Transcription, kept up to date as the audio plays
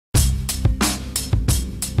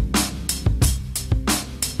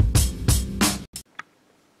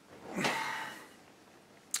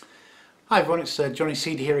Hi everyone, it's Johnny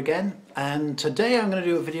Seed here again, and today I'm going to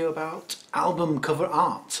do a video about album cover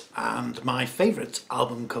art and my favourite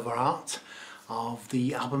album cover art of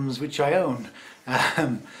the albums which I own.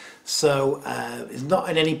 It's not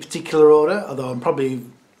in any particular order, although I'm probably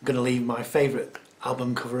going to leave my favourite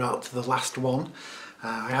album cover art to the last one.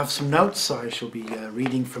 I have some notes, so I shall be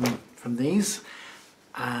reading from these.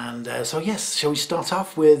 And so yes, shall we start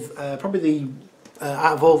off with probably the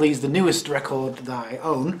out of all these, the newest record that I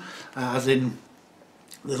own, as in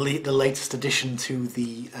the latest addition to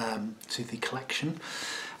the collection,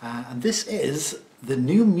 and this is the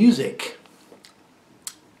New Music,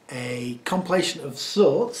 a compilation of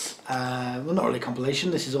sorts. Well, not really a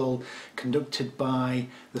compilation. This is all conducted by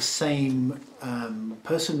the same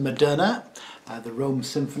person, Moderna, the Rome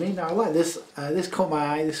Symphony. Now I like this. This caught my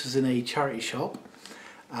eye. This was in a charity shop,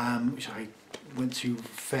 which I went to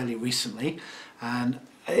fairly recently, and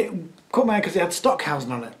it caught my eye because it had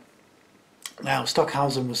Stockhausen on it. Now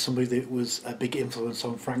Stockhausen was somebody that was a big influence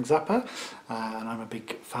on Frank Zappa, and I'm a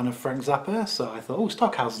big fan of Frank Zappa, so I thought, oh,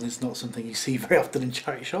 Stockhausen is not something you see very often in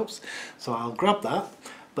charity shops, so I'll grab that.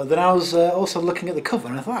 But then I was also looking at the cover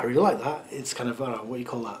and I thought, I really like that. It's kind of, I don't know, what do you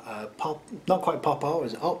call that, pop, not quite pop art,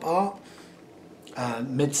 is it op art?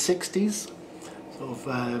 Mid-60s, sort of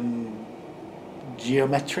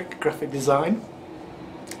geometric graphic design.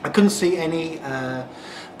 I couldn't see any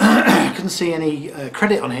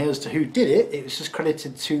credit on here as to who did it. It was just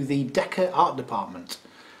credited to the Decca art department.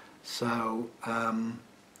 So let's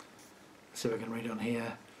see if I can read it on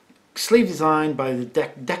here. Sleeve design by the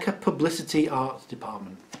Decca Publicity Art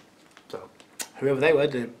Department. So whoever they were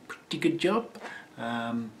did a pretty good job.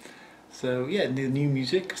 So yeah, the New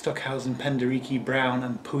Music, Stockhausen, Penderecki, Brown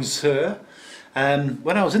and Pousseur.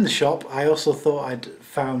 When I was in the shop, I also thought I'd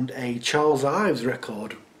found a Charles Ives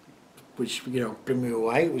record, which, you know, blew me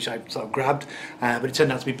away, which I sort of grabbed, but it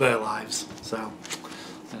turned out to be Burl Ives, so,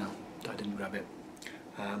 you know, I didn't grab it.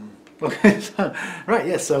 Okay, so, right,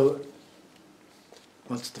 yeah, so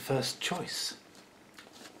what's the first choice?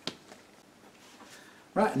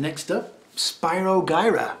 Right, next up, Spyro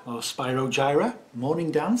Gyra, or Spyro Gyra,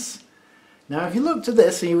 Morning Dance. Now, if you looked at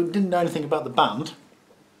this and you didn't know anything about the band,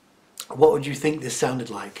 what would you think this sounded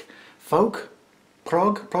like? Folk?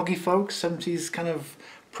 Proggy folk? 70s kind of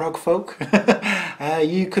prog folk?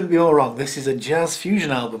 You couldn't be more wrong. This is a jazz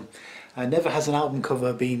fusion album. Never has an album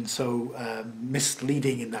cover been so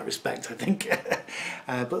misleading in that respect, I think.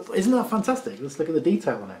 But isn't that fantastic? Let's look at the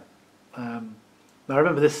detail on it. Now I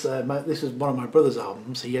remember this, this was one of my brother's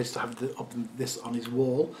albums. He used to have this on his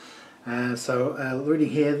wall. Reading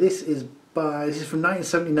here, this is from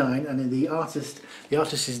 1979, and the artist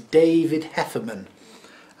is David Hefferman,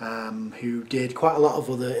 who did quite a lot of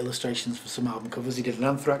other illustrations for some album covers. He did an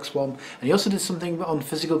Anthrax one, and he also did something on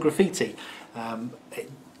Physical Graffiti.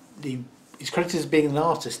 He's credited as being an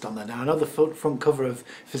artist on there. Now I know the front cover of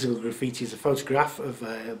Physical Graffiti is a photograph of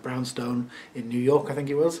a brownstone in New York, I think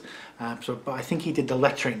it was. But I think he did the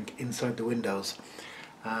lettering inside the windows.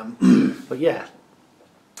 But yeah,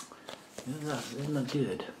 isn't that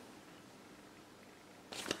good?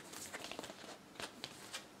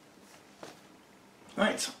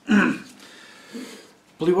 Right,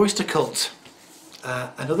 Blue Oyster Cult,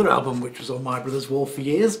 another album which was on my brother's wall for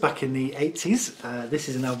years, back in the 80s. This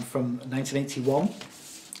is an album from 1981,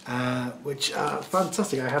 which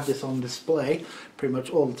fantastic. I have this on display pretty much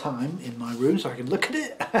all the time in my room so I can look at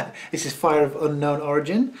it. This is Fire of Unknown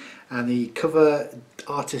Origin, and the cover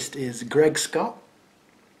artist is Greg Scott.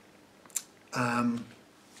 But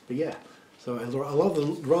yeah, so I love the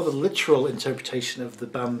rather literal interpretation of the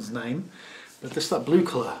band's name. But just that blue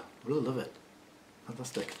colour, I really love it.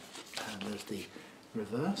 Fantastic. And there's the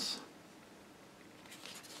reverse.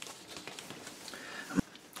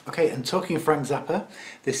 Okay, and talking of Frank Zappa,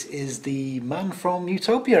 this is the Man from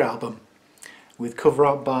Utopia album, with cover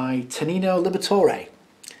art by Tonino Liberatore,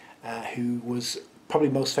 who was probably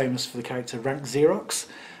most famous for the character Rank Xerox,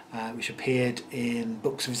 which appeared in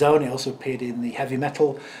books of his own. It also appeared in the Heavy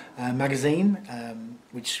Metal magazine,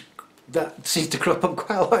 which that seems to crop up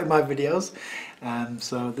quite a lot in my videos.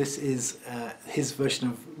 So this is his version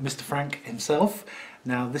of Mr. Frank himself.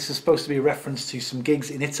 Now this is supposed to be a reference to some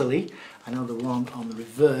gigs in Italy. I know the one on the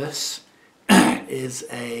reverse is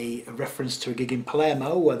a reference to a gig in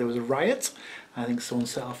Palermo where there was a riot. I think someone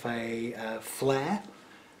set off a flare,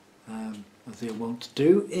 as they wont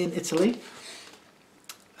do in Italy.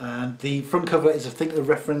 And the front cover is, I think, a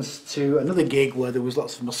reference to another gig where there was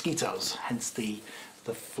lots of mosquitoes, hence the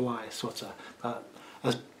fly sweater. But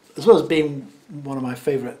as well as being one of my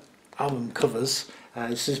favourite album covers,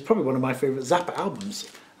 this is probably one of my favourite Zappa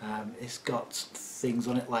albums. It's got things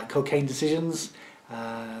on it like Cocaine Decisions,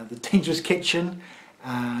 The Dangerous Kitchen,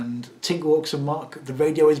 and Tink Walks and Mark, The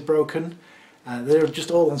Radio Is Broken. They're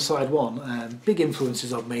just all on side one. Big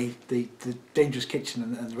influences on me, the Dangerous Kitchen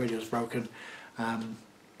and The Radio Is Broken.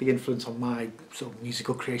 Big influence on my sort of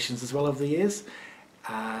musical creations as well over the years.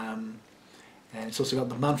 And it's also got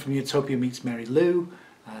The Man from Utopia Meets Mary Lou,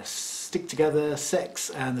 Stick Together, Sex,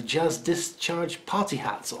 and the Jazz Discharge Party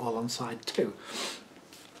Hats, all on side 2.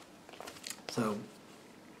 So,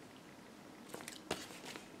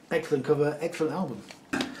 excellent cover, excellent album.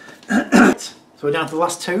 So we're down to the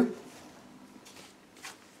last 2.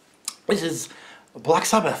 This is Black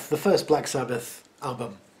Sabbath, the first Black Sabbath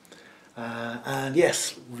album. And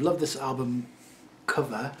yes, love this album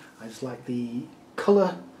cover. I just like the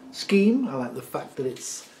colour scheme. I like the fact that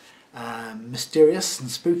it's mysterious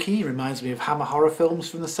and spooky. It reminds me of Hammer horror films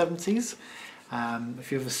from the 70s.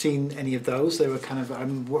 If you've ever seen any of those, they were kind of, I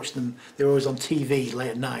remember watching them, they were always on TV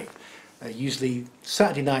late at night. Usually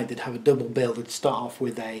Saturday night they'd have a double bill. They'd start off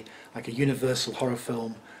with like a Universal horror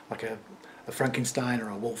film, like a Frankenstein or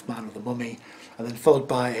a Wolfman or the Mummy, and then followed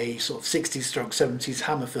by a sort of 60s stroke 70s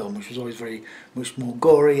Hammer film, which was always very much more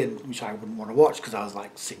gory, and which I wouldn't want to watch because I was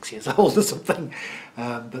like 6 years old or something.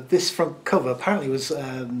 But this front cover apparently was,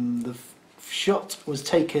 the shot was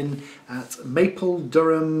taken at Maple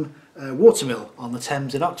Durham Watermill on the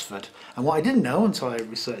Thames in Oxford. And what I didn't know until I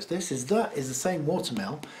researched this is that is the same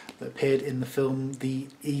watermill that appeared in the film The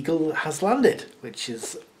Eagle Has Landed, which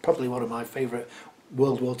is probably one of my favourite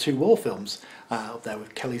World War II war films, up there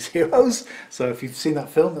with Kelly's Heroes. So if you've seen that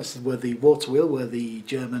film, this is where the water wheel, where the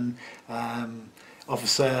German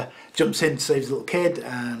officer jumps in to save his little kid,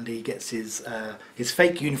 and he gets his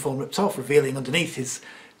fake uniform ripped off, revealing underneath his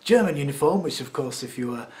German uniform, which of course, if you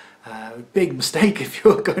were a big mistake, if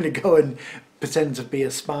you were going to go and pretend to be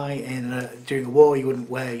a spy during a war, you wouldn't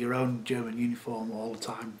wear your own German uniform all the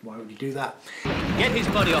time. Why would you do that? Get his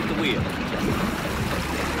body off the wheel.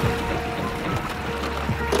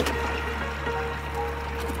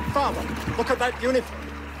 Father, look at that uniform.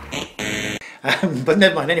 But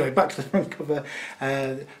never mind. Anyway, back to the front cover.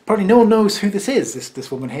 Probably no one knows who this is.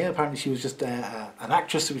 This woman here. Apparently, she was just an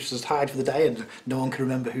actress who was just hired for the day, and no one can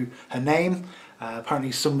remember her name.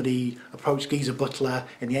 Apparently, somebody approached Geezer Butler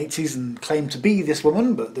in the 80s and claimed to be this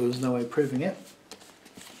woman, but there was no way of proving it.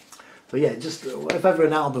 So yeah, just if ever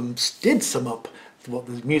an album did sum up what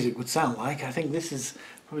the music would sound like, I think this is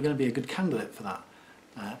probably going to be a good candidate for that.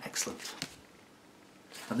 Excellent.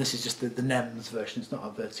 And this is just the NEMS version, it's not a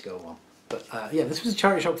Vertigo one. But yeah, this was a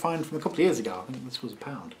charity shop find from a couple of years ago. I think this was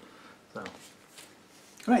 £1. So,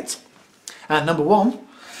 right. And number 1,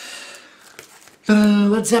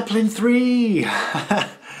 Led Zeppelin 3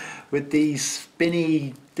 with the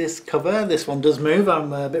spinny disc cover. This one does move.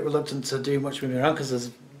 I'm a bit reluctant to do much moving around because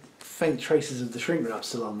there's faint traces of the shrink wrap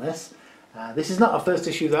still on this. This is not our first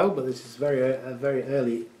issue though, but this is a very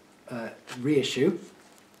early reissue.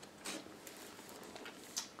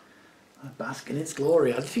 Bask in its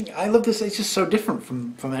glory. I love this. It's just so different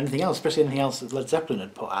from anything else, especially anything else that Led Zeppelin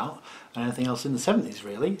had put out, and anything else in the 70s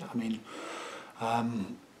really. I mean,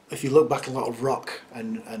 if you look back a lot of rock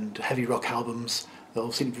and heavy rock albums, they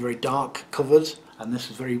all seem to be very dark covered, and this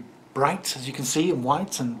was very bright, as you can see, and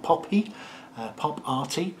white and poppy, pop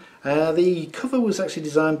arty. The cover was actually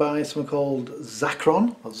designed by someone called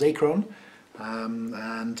Zacron,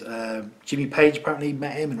 and Jimmy Page apparently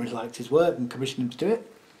met him and really liked his work and commissioned him to do it.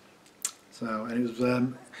 So, and it was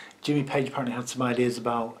Jimmy Page apparently had some ideas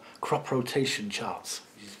about crop rotation charts,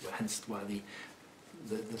 which is hence why the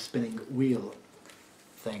spinning wheel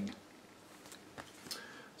thing.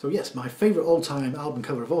 So yes, my favourite all-time album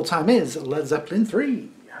cover of all time is Led Zeppelin 3.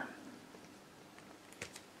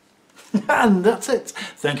 And that's it.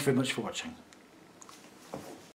 Thank you very much for watching.